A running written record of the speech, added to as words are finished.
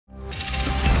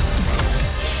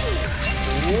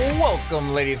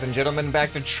Welcome, ladies and gentlemen,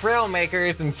 back to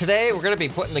Trailmakers, and today we're going to be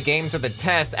putting the game to the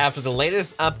test after the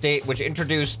latest update, which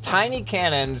introduced tiny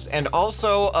cannons and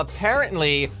also,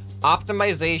 apparently,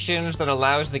 optimizations that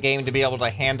allows the game to be able to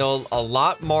handle a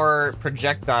lot more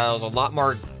projectiles, a lot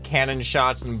more cannon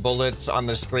shots and bullets on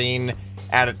the screen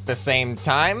at the same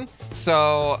time.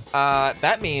 So,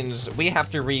 that means we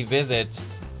have to revisit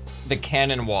the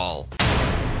cannon wall.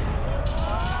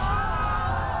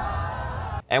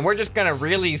 And we're just gonna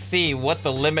really see what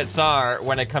the limits are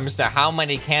when it comes to how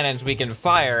many cannons we can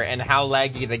fire and how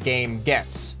laggy the game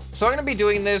gets. So I'm gonna be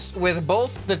doing this with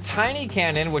both the tiny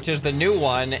cannon, which is the new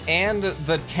one, and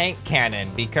the tank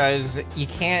cannon, because you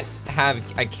can't have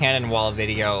a cannon wall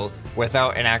video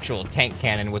without an actual tank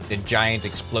cannon with the giant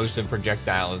explosive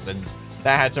projectiles, and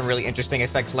that had some really interesting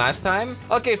effects last time.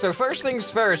 Okay, so first things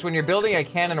first, when you're building a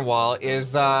cannon wall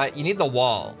is you need the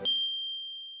wall.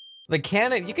 The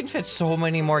cannon, you can fit so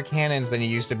many more cannons than you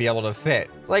used to be able to fit.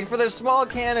 Like for the small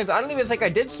cannons, I don't even think I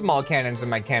did small cannons in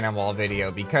my cannon wall video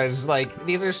because like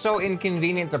these are so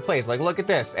inconvenient to place. Like look at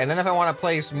this. And then if I want to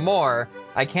place more,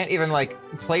 I can't even like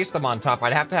place them on top.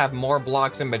 I'd have to have more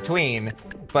blocks in between.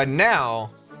 But now,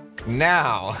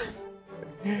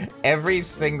 every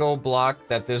single block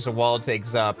that this wall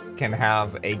takes up can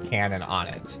have a cannon on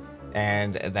it.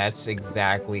 And that's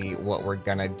exactly what we're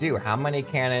gonna do. How many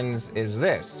cannons is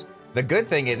this? The good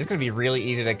thing is it's gonna be really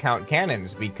easy to count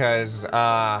cannons because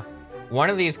one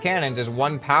of these cannons is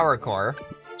one power core.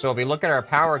 So if we look at our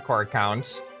power core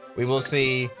count, we will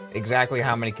see exactly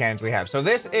how many cannons we have. So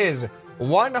this is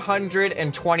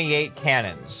 128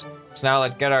 cannons. So now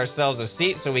let's get ourselves a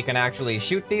seat so we can actually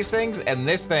shoot these things. And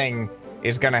this thing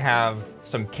is gonna have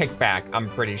some kickback, I'm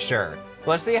pretty sure.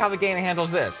 Let's see how the game handles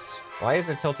this. Why is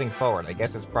it tilting forward? I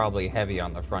guess it's probably heavy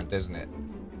on the front, isn't it?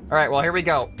 All right, well, here we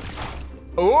go.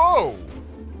 Oh!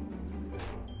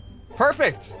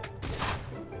 Perfect!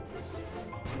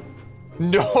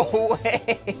 No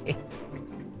way!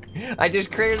 I just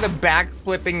created a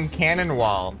back-flipping cannon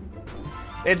wall.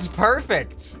 It's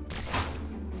perfect!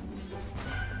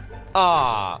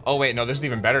 Ah! Oh, wait, no, this is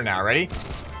even better now. Ready?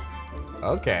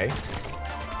 Okay.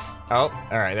 Oh,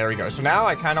 all right, there we go. So now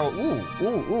I kind of,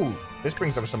 ooh. This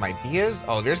brings up some ideas.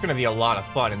 Oh, there's gonna be a lot of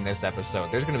fun in this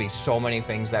episode. There's gonna be so many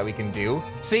things that we can do.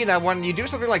 See, now when you do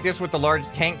something like this with the large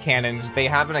tank cannons, they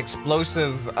have an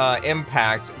explosive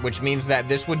impact, which means that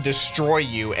this would destroy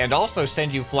you and also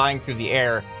send you flying through the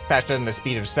air faster than the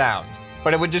speed of sound.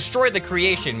 But it would destroy the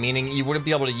creation, meaning you wouldn't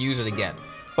be able to use it again.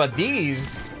 But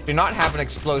these do not have an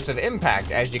explosive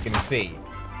impact, as you can see.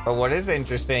 But what is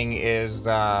interesting is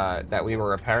that we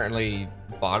were apparently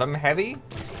bottom heavy.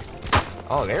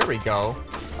 Oh, there we go.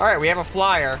 All right, we have a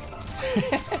flyer.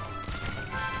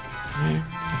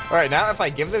 All right, now if I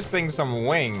give this thing some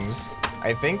wings,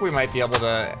 I think we might be able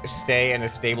to stay in a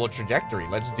stable trajectory.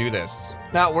 Let's do this.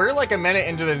 Now, we're like a minute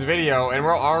into this video, and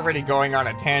we're already going on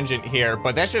a tangent here,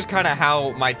 but that's just kind of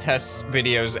how my test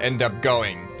videos end up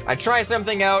going. I try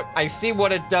something out, I see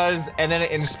what it does, and then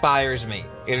it inspires me.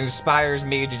 It inspires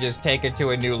me to just take it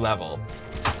to a new level.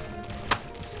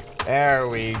 There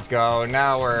we go.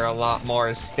 Now we're a lot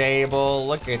more stable.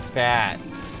 Look at that.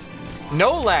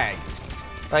 No lag.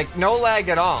 Like, no lag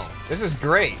at all. This is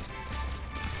great.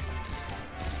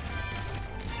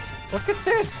 Look at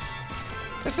this.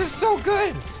 This is so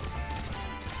good.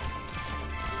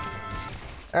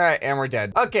 All right, and we're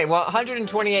dead. Okay, well,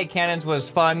 128 cannons was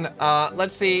fun.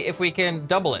 Let's see if we can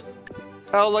double it.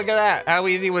 Oh, look at that. How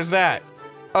easy was that?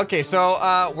 Okay,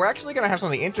 so we're actually gonna have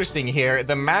something interesting here.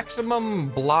 The maximum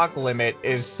block limit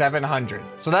is 700.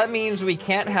 So that means we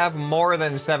can't have more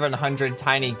than 700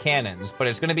 tiny cannons, but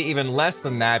it's gonna be even less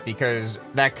than that because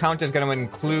that count is gonna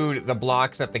include the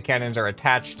blocks that the cannons are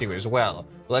attached to as well.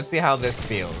 Let's see how this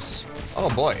feels. Oh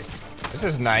boy, this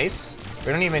is nice.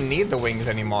 We don't even need the wings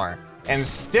anymore. And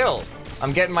still,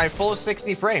 I'm getting my full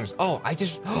 60 frames. Oh,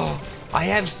 I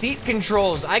have seat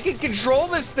controls. I can control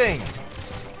this thing.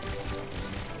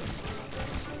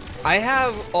 I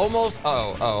have almost,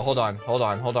 hold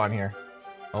on here.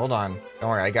 Hold on, don't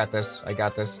worry, I got this,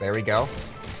 there we go.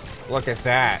 Look at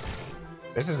that.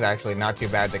 This is actually not too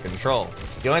bad to control.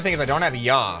 The only thing is I don't have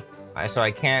yaw, so I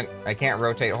can't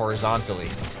rotate horizontally.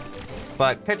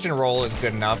 But pitch and roll is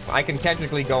good enough. I can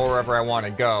technically go wherever I want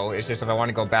to go. It's just if I want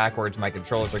to go backwards, my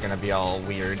controls are gonna be all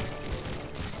weird.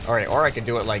 All right, or I could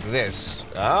do it like this.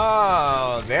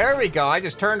 Oh, there we go, I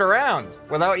just turned around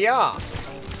without yaw.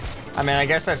 I mean, I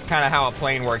guess that's kind of how a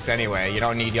plane works anyway. You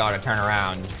don't need yaw to turn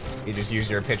around. You just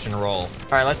use your pitch and roll. All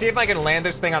right, let's see if I can land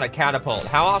this thing on a catapult.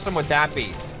 How awesome would that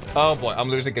be? Oh boy, I'm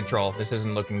losing control. This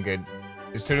isn't looking good.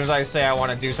 As soon as I say I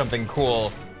want to do something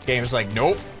cool, game's like,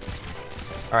 nope.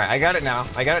 All right, I got it now.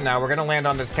 I got it now. We're gonna land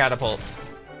on this catapult.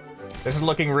 This is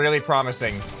looking really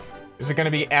promising. This is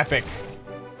gonna be epic.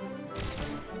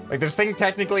 Like, this thing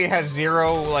technically has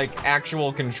 0, like,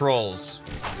 actual controls.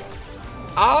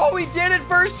 Oh, we did it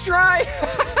first try!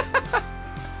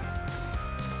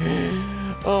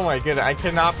 Oh my goodness, I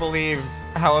cannot believe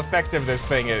how effective this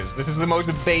thing is. This is the most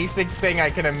basic thing I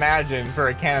can imagine for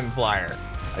a cannon flyer.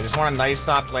 I just want a nice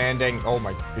soft landing. Oh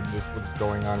my goodness, what's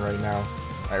going on right now?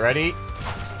 All right, ready?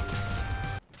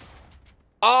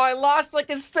 Oh, I lost like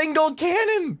a single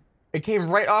cannon! It came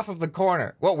right off of the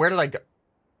corner. Whoa, where did I go?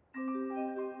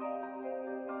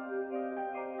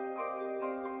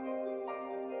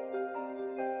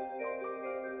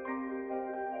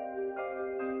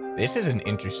 This is an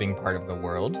interesting part of the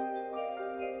world.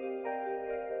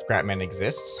 ScrapMan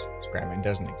exists. ScrapMan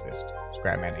doesn't exist.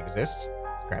 ScrapMan exists.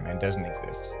 ScrapMan doesn't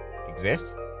exist.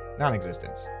 Exist?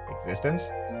 Non-existence.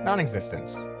 Existence?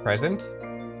 Non-existence. Present?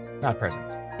 Not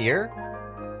present. Here?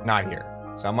 Not here.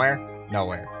 Somewhere?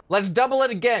 Nowhere. Let's double it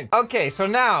again. Okay, so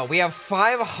now we have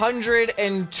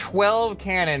 512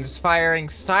 cannons firing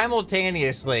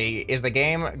simultaneously. Is the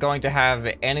game going to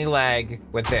have any lag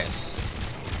with this?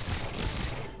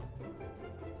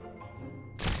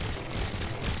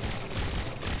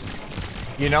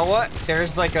 You know what?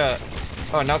 There's like a...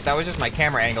 Oh, no, that was just my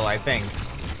camera angle, I think.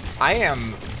 I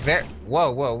am very...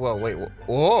 Whoa, whoa, whoa, wait.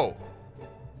 Whoa.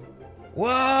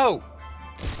 Whoa!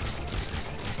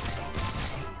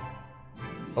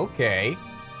 Okay.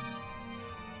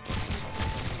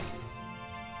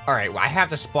 All right, well, I have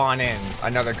to spawn in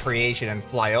another creation and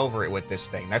fly over it with this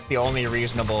thing. That's the only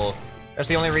reasonable... That's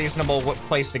the only reasonable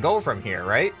place to go from here,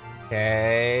 right?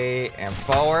 Okay, and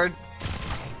forward.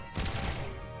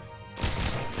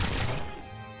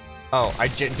 Oh,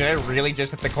 did I really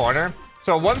just hit the corner?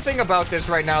 So one thing about this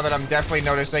right now that I'm definitely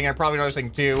noticing, and probably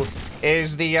noticing too,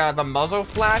 is the muzzle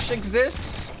flash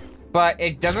exists, but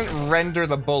it doesn't render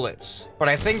the bullets. But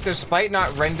I think despite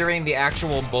not rendering the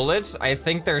actual bullets, I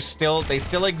think they still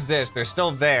exist. They're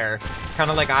still there, kind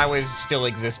of like I was still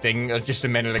existing just a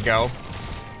minute ago.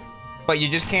 But you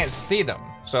just can't see them.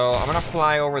 So I'm gonna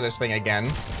fly over this thing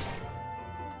again.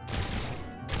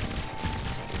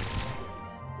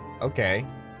 Okay.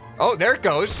 Oh, there it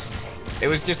goes. It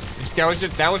was just,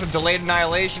 that was a delayed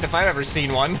annihilation if I've ever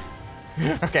seen one.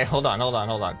 Okay, hold on.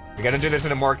 We gotta do this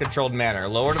in a more controlled manner.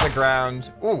 Lower to the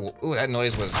ground. Ooh, that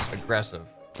noise was aggressive.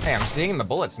 Hey, I'm seeing the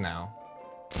bullets now.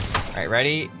 All right,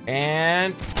 ready?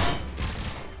 And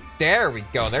there we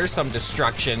go. There's some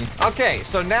destruction. Okay,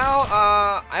 so now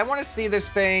I want to see this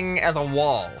thing as a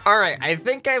wall. All right, I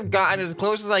think I've gotten as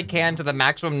close as I can to the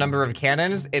maximum number of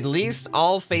cannons, at least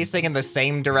all facing in the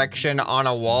same direction on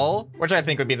a wall, which I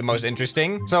think would be the most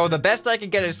interesting. So the best I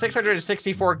could get is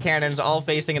 664 cannons all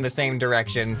facing in the same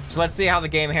direction. So let's see how the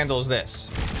game handles this.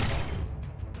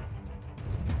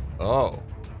 Oh,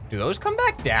 do those come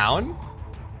back down?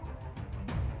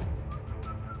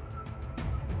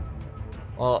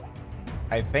 Well,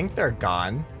 I think they're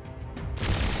gone.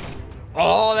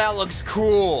 Oh, that looks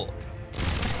cool.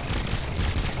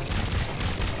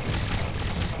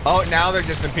 Oh, now they're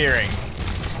disappearing.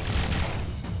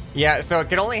 Yeah, so it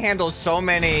can only handle so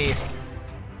many...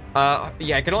 yeah,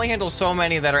 it can only handle so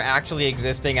many that are actually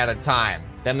existing at a time.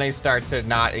 Then they start to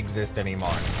not exist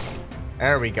anymore.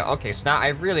 There we go. Okay, so now I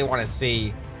really want to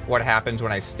see what happens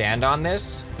when I stand on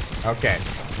this. Okay.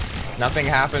 Nothing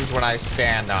happens when I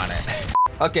stand on it.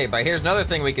 Okay, but here's another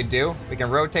thing we could do. We can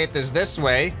rotate this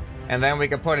way, and then we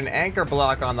can put an anchor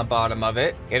block on the bottom of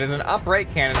it. It is an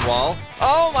upright cannon wall.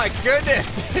 Oh my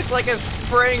goodness! It's like a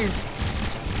spring.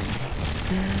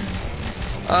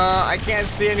 I can't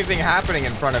see anything happening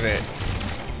in front of it.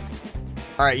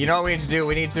 All right, you know what we need to do?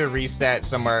 We need to reset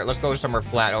somewhere. Let's go somewhere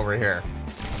flat over here.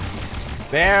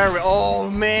 There we... Oh,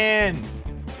 man!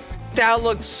 That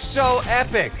looks so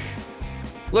epic!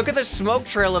 Look at the smoke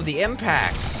trail of the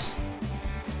impacts.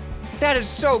 That is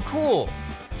so cool.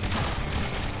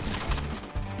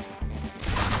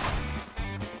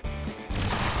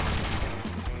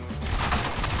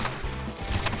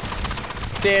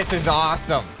 This is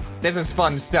awesome. This is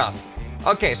fun stuff.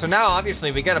 Okay, so now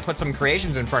obviously we gotta put some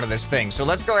creations in front of this thing. So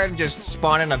let's go ahead and just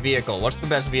spawn in a vehicle. What's the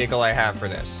best vehicle I have for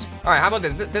this? All right, how about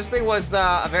this? This thing was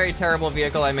a very terrible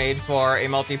vehicle I made for a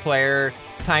multiplayer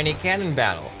tiny cannon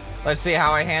battle. Let's see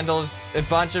how it handles a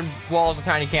bunch of walls of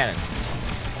tiny cannon.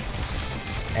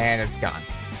 And it's gone.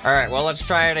 All right, well, let's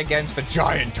try it against the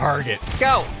giant target.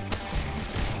 Go!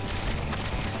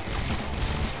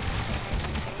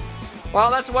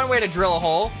 Well, that's one way to drill a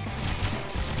hole.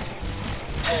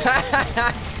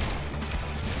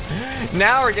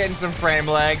 Now we're getting some frame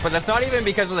lag, but that's not even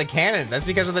because of the cannon. That's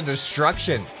because of the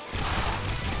destruction.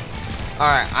 All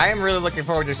right, I am really looking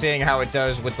forward to seeing how it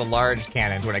does with the large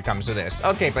cannons when it comes to this.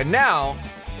 Okay, but now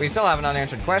we still have an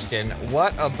unanswered question.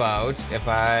 What about if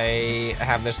I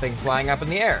have this thing flying up in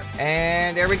the air?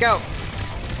 And there we go.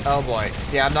 Oh boy.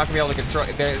 Yeah, I'm not gonna be able to control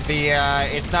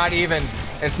it's not even.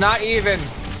 It's not even.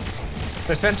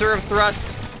 The center of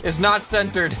thrust is not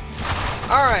centered.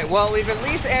 All right, well, we've at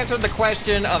least answered the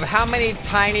question of how many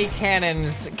tiny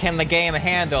cannons can the game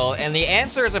handle, and the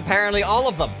answer is apparently all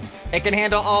of them. It can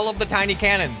handle all of the tiny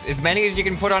cannons. As many as you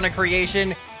can put on a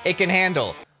creation, it can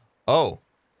handle. Unless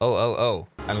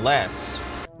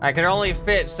I can only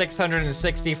fit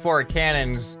 664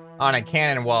 cannons on a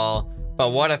cannon wall, but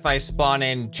what if I spawn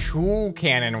in 2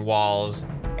 cannon walls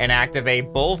and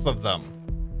activate both of them?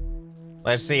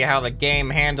 Let's see how the game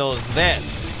handles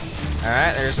this. All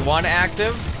right, there's 1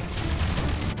 active.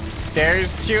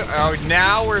 There's 2. Oh,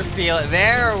 now we're feeling,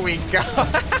 there we go.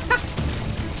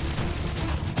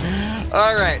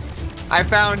 All right, I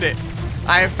found it.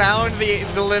 I found the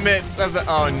limit of the,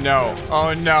 oh no,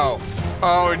 oh no,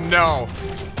 oh no.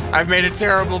 I've made a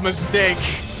terrible mistake.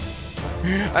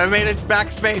 I've made it,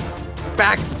 backspace,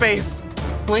 backspace.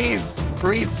 Please,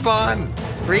 respawn.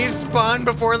 Respawn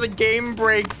before the game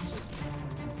breaks.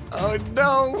 Oh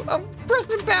no, I'm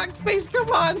pressing backspace,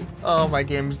 come on. Oh, my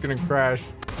game's gonna crash.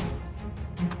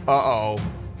 Uh-oh.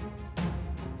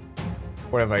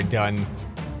 What have I done?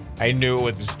 I knew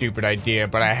it was a stupid idea,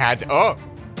 but I had to, oh!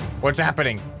 What's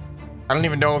happening? I don't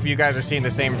even know if you guys are seeing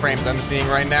the same frames I'm seeing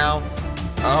right now.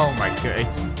 Oh my god,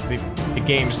 the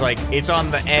game's like, it's on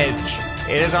the edge.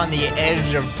 It is on the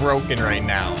edge of broken right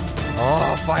now.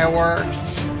 Oh,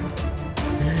 fireworks.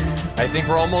 I think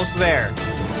we're almost there.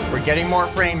 We're getting more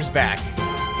frames back.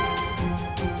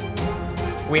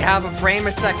 We have a frame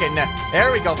a second now.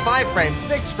 There we go, 5 frames,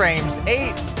 6 frames,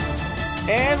 8.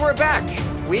 And we're back.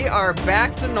 We are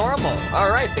back to normal. All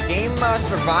right, the game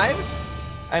survived.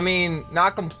 I mean,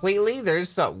 not completely.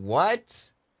 There's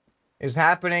what is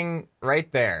happening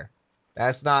right there?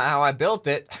 That's not how I built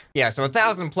it. Yeah, so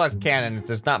 1,000+ cannons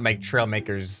does not make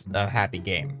Trailmakers a happy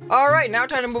game. All right, now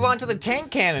time to move on to the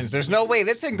tank cannons. There's no way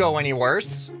this can go any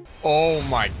worse. Oh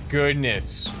my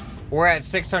goodness. We're at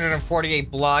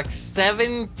 648 blocks,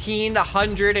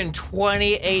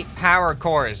 1,728 power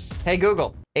cores. Hey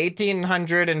Google,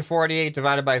 1,848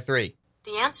 divided by 3.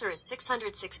 The answer is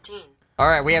 616. All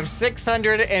right, we have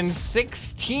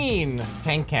 616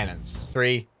 tank cannons.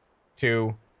 3,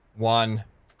 2, 1.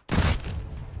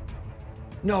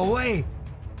 No way.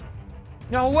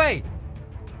 No way.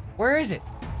 Where is it?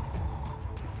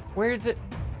 Where did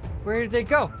they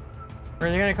go? Are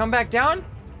they gonna come back down?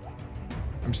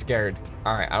 I'm scared.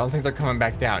 All right, I don't think they're coming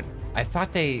back down. I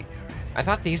thought these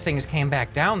things came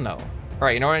back down though. All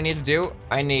right, you know what I need to do?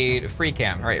 I need free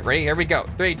cam. All right, ready? Here we go.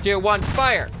 3, 2, 1,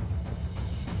 fire.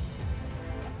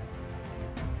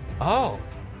 Oh.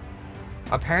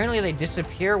 Apparently they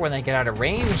disappear when they get out of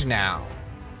range now.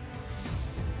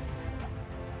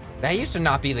 That used to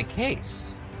not be the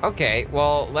case. Okay,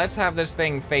 well, let's have this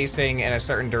thing facing in a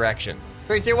certain direction.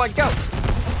 3, 2, 1, go.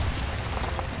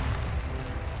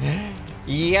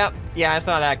 Yep, yeah, I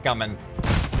saw that coming.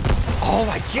 Oh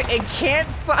my god, it can't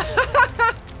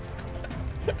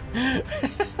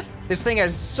This thing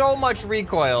has so much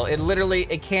recoil, it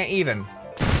can't even.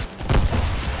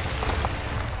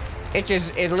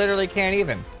 It literally can't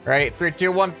even. Right, 3,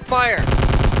 2, 1, fire.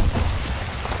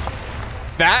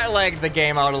 That lagged the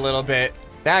game out a little bit.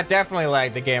 That definitely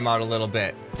lagged the game out a little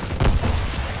bit.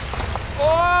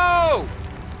 Oh!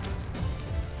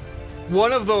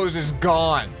 One of those is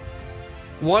gone.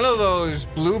 One of those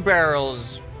blue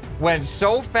barrels went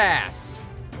so fast.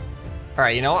 All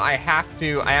right, you know, I have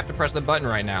to press the button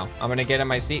right now. I'm gonna get in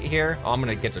my seat here. Oh, I'm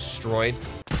gonna get destroyed.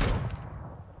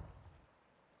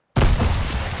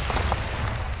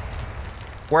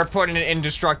 We're putting an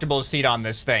indestructible seat on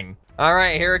this thing. All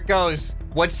right, here it goes.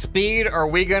 What speed are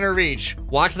we gonna reach?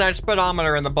 Watch that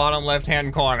speedometer in the bottom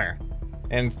left-hand corner.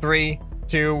 In 3,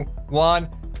 2, 1,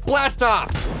 blast off!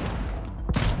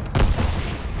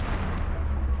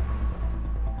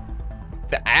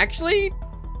 Actually,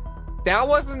 that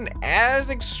wasn't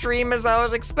as extreme as I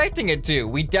was expecting it to.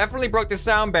 We definitely broke the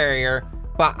sound barrier,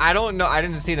 but I don't know. I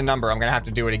didn't see the number. I'm gonna have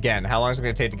to do it again. How long is it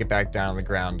gonna take to get back down on the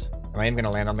ground? Am I even gonna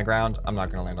land on the ground? I'm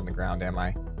not gonna land on the ground, am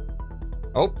I?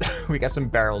 Oh, we got some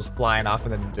barrels flying off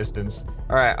in the distance.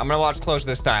 All right, I'm gonna watch close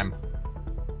this time.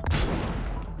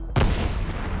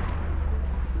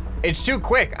 It's too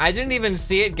quick. I didn't even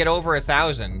see it get over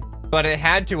 1,000, but it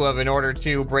had to have in order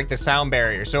to break the sound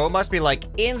barrier. So it must be like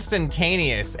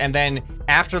instantaneous. And then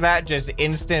After that, just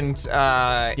instant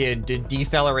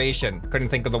deceleration. Couldn't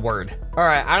think of the word. All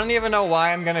right, I don't even know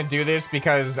why I'm gonna do this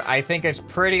because I think it's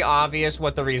pretty obvious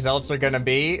what the results are gonna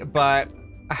be, but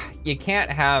you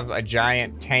can't have a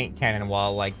giant tank cannon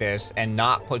wall like this and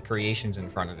not put creations in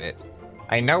front of it.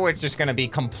 I know it's just gonna be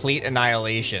complete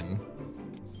annihilation.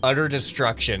 Utter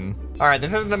destruction. All right,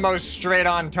 this isn't the most straight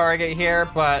on target here,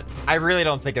 but I really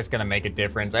don't think it's gonna make a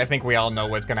difference. I think we all know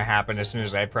what's gonna happen as soon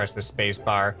as I press the space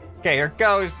bar. Okay, here it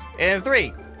goes. In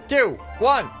 3, 2,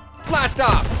 1, blast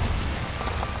off!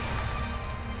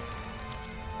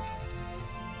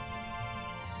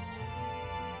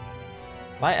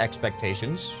 My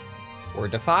expectations were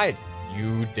defied.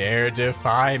 You dare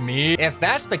defy me? If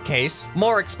that's the case,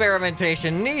 more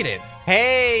experimentation needed.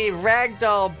 Hey,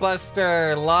 Ragdoll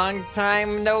Buster, long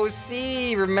time no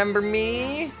see. Remember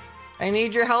me? I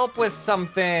need your help with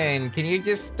something. Can you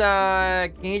just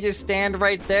stand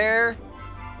right there?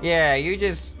 Yeah, you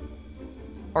just,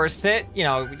 or sit. You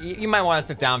know, you might want to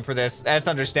sit down for this. That's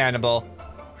understandable.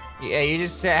 Yeah, you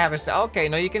just have a, okay,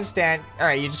 no, you can stand. All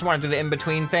right, you just want to do the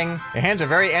in-between thing. Your hands are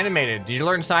very animated. Did you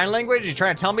learn sign language? Are you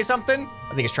trying to tell me something? I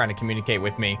think he's trying to communicate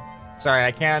with me. Sorry,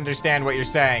 I can't understand what you're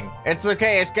saying. It's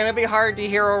okay, it's gonna be hard to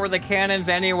hear over the cannons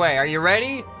anyway. Are you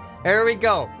ready? Here we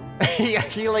go.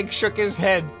 He like shook his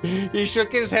head. He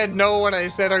shook his head no when I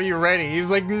said, are you ready? He's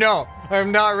like, no,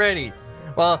 I'm not ready.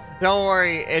 Well, don't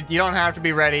worry, you don't have to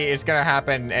be ready. It's gonna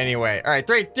happen anyway. All right,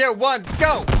 3, 2, 1,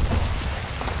 go!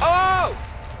 Oh!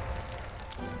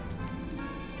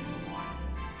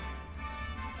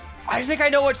 I think I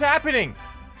know what's happening.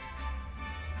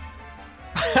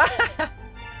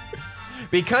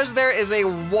 Because there is a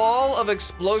wall of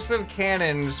explosive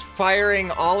cannons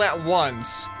firing all at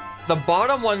once, the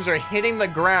bottom ones are hitting the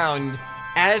ground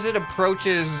as it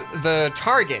approaches the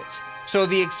target. So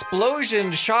the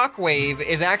explosion shockwave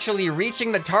is actually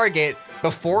reaching the target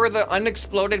before the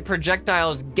unexploded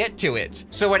projectiles get to it.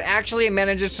 So it actually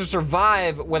manages to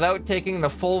survive without taking the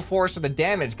full force of the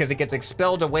damage because it gets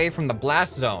expelled away from the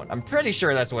blast zone. I'm pretty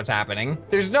sure that's what's happening.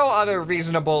 There's no other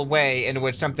reasonable way in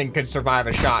which something could survive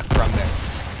a shot from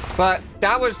this. But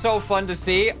that was so fun to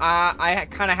see. I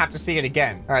kind of have to see it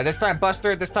again. All right, this time,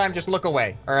 Buster, this time just look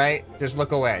away, all right? Just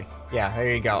look away. Yeah,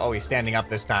 there you go. Oh, he's standing up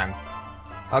this time.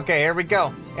 Okay, here we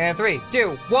go. And 3,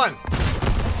 2, 1.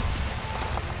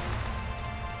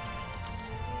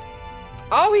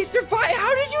 Oh, he survived!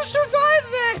 How did you survive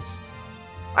that?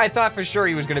 I thought for sure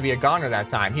he was gonna be a goner that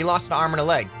time. He lost an arm and a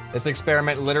leg. This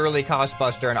experiment literally cost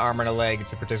Buster an arm and a leg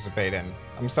to participate in.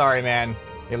 I'm sorry, man.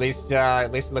 At least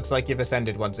it looks like you've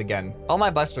ascended once again. All my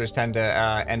Busters tend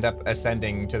to end up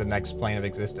ascending to the next plane of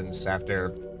existence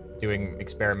after doing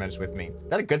experiments with me. Is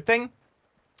that a good thing?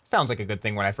 Sounds like a good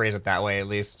thing when I phrase it that way, at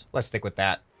least. Let's stick with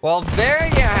that. Well, there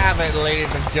you have it,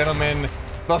 ladies and gentlemen.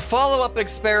 The follow-up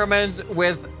experiment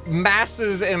with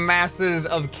masses and masses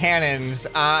of cannons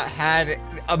had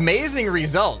amazing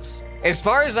results. As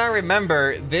far as I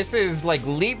remember, this is like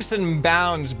leaps and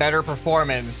bounds better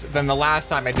performance than the last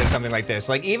time I did something like this.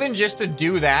 Like even just to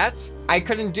do that, I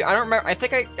don't remember, I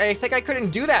think I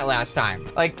couldn't do that last time.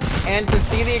 Like, and to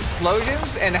see the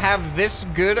explosions and have this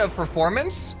good of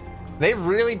performance, they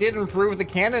really did improve the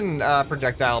cannon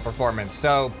projectile performance.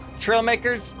 So,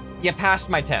 Trailmakers, you passed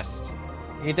my test.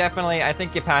 You definitely, I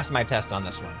think you passed my test on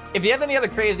this one. If you have any other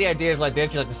crazy ideas like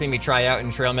this you'd like to see me try out in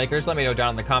Trailmakers, let me know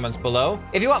down in the comments below.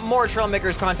 If you want more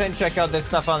Trailmakers content, check out this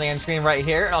stuff on the end screen right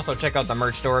here. And also check out the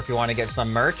merch store if you want to get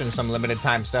some merch and some limited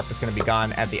time stuff that's going to be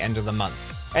gone at the end of the month.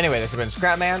 Anyway, this has been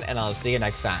ScrapMan, and I'll see you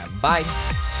next time. Bye.